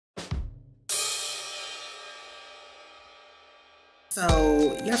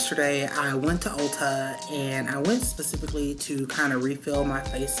So yesterday I went to Ulta and I went specifically to kind of refill my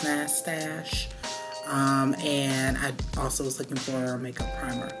face mask stash. And I also was looking for a makeup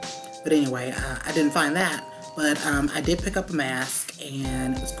primer. But anyway, I didn't find that. But I did pick up a mask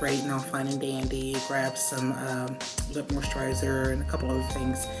and it was great and all fine and dandy. Grabbed some lip moisturizer and a couple other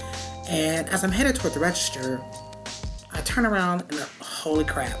things. And as I'm headed toward the register, I turn around and holy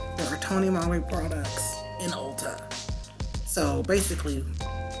crap, there are Tonymoly products in Ulta. So basically,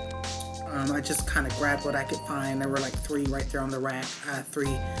 I just kind of grabbed what I could find. There were like 3 right there on the rack, 3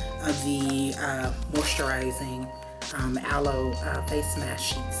 of the moisturizing Aloe face mask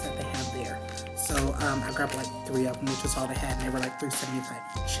sheets that they have there. So I grabbed like 3 of them, which is all they had, and they were like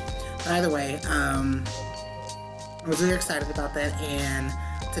 $3.75 each. But either way, I was very excited about that, and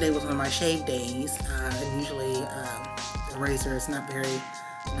today was one of my shave days. And usually the razor is not very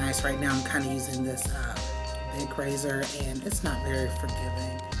nice. Right now I'm kind of using this big razor and it's not very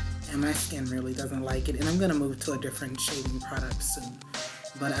forgiving and my skin really doesn't like it, and I'm gonna move to a different shaving product soon.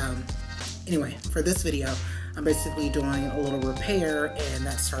 But anyway, for this video I'm basically doing a little repair, and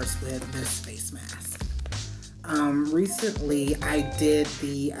that starts with this face mask. Recently I did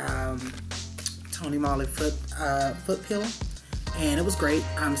the Tonymoly foot peel, and it was great.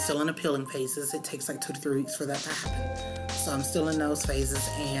 I'm still in the peeling phases. It takes like 2 to 3 weeks for that to happen. So I'm still in those phases,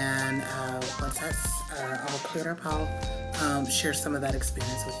 and once that's all cleared up, I'll share some of that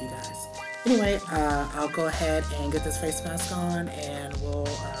experience with you guys. Anyway, I'll go ahead and get this face mask on, and we'll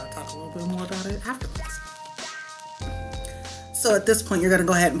talk a little bit more about it afterwards. So at this point, you're gonna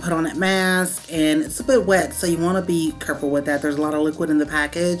go ahead and put on that mask, and it's a bit wet, so you wanna be careful with that. There's a lot of liquid in the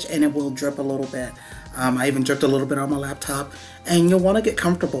package, and it will drip a little bit. I even dripped a little bit on my laptop, and you'll want to get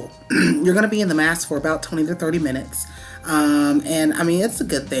comfortable. You're going to be in the mask for about 20 to 30 minutes. And I mean, it's a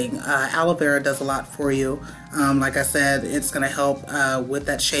good thing. Aloe vera does a lot for you. Like I said, it's going to help with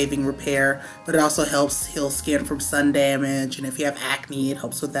that shaving repair, but it also helps heal skin from sun damage. And if you have acne, it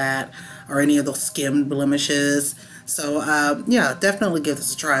helps with that, or any of those skin blemishes. So yeah, definitely give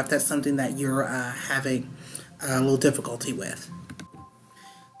this a try if that's something that you're having a little difficulty with.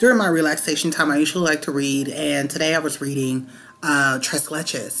 During my relaxation time, I usually like to read, and today I was reading Tres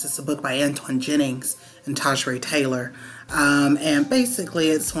Leches. It's a book by Antoine Jennings and Tajray Taylor. And basically,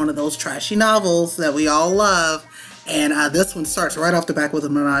 it's one of those trashy novels that we all love. And this one starts right off the back with a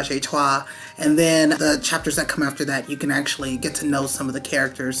menage a trois. And then the chapters that come after that, you can actually get to know some of the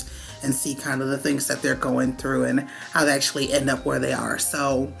characters and see kind of the things that they're going through and how they actually end up where they are.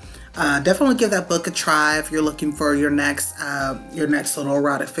 So definitely give that book a try if you're looking for your next little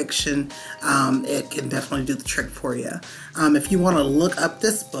erotic fiction. It can definitely do the trick for you. If you want to look up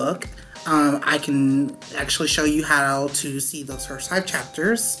this book, I can actually show you how to see those first 5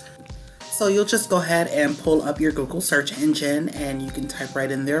 chapters. So you'll just go ahead and pull up your Google search engine, and you can type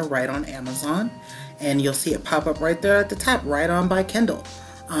right in there, right on Amazon, and you'll see it pop up right there at the top, right on by Kindle.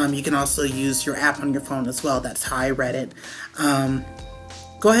 You can also use your app on your phone as well. That's how I read it.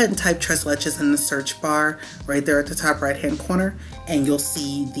 Go ahead and type Tres Leches in the search bar right there at the top right hand corner, and you'll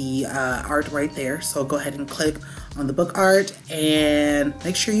see the art right there. So go ahead and click on the book art, and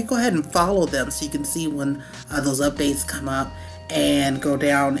make sure you go ahead and follow them so you can see when those updates come up, and go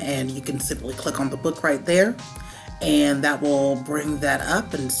down and you can simply click on the book right there, and that will bring that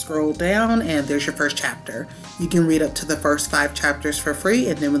up, and scroll down, and there's your first chapter. You can read up to the first 5 chapters for free,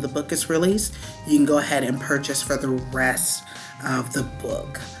 and then when the book is released, you can go ahead and purchase for the rest of the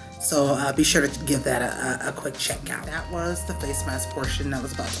book. So be sure to give that a quick check out. That was the face mask portion. That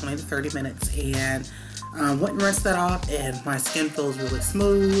was about 20 to 30 minutes, and went and rinsed that off, and my skin feels really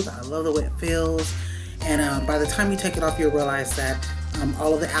smooth. I love the way it feels, and by the time you take it off, you'll realize that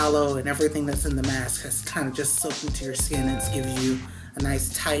all of the aloe and everything that's in the mask has kind of just soaked into your skin, and it's giving you a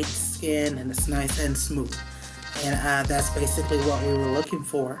nice tight skin, and it's nice and smooth, and that's basically what we were looking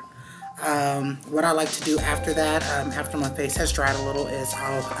for. What I like to do after that, after my face has dried a little, is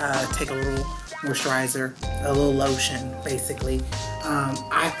I'll take a little moisturizer, a little lotion, basically.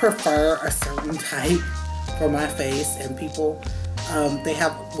 I prefer a certain type for my face, and people, they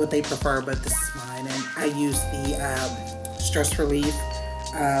have what they prefer, but this is mine, and I use the Stress Relief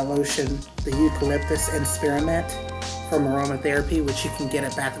lotion, the Eucalyptus and Spearmint from Aromatherapy, which you can get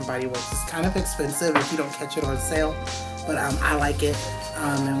at Bath & Body Works. It's kind of expensive if you don't catch it on sale, but I like it.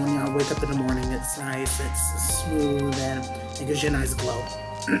 And when I wake up in the morning, it's nice, it's smooth, and it gives you a nice glow.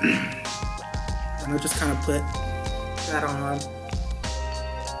 And I'll just kind of put that on.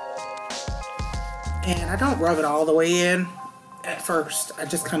 And I don't rub it all the way in at first. I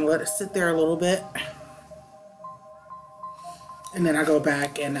just kind of let it sit there a little bit. And then I go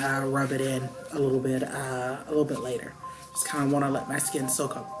back and rub it in a little bit later. Just kind of want to let my skin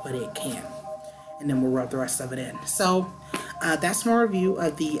soak up what it can. And then we'll rub the rest of it in. So that's my review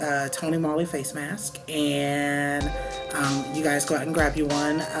of the Tonymoly face mask. And you guys go out and grab you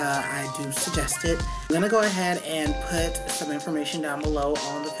one. I do suggest it. I'm going to go ahead and put some information down below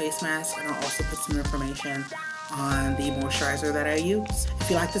on the face mask. And I'll also put some information on the moisturizer that I use. If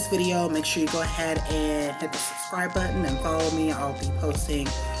you like this video, make sure you go ahead and hit the subscribe button and follow me. I'll be posting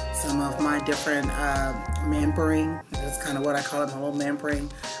some of my different man-mpering. That's kind of what I call it, my little man-mpering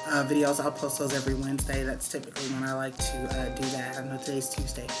videos. I'll post those every Wednesday. That's typically when I like to do that. I know today's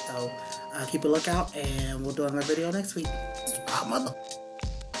Tuesday, so keep a lookout, and we'll do another video next week. Mother.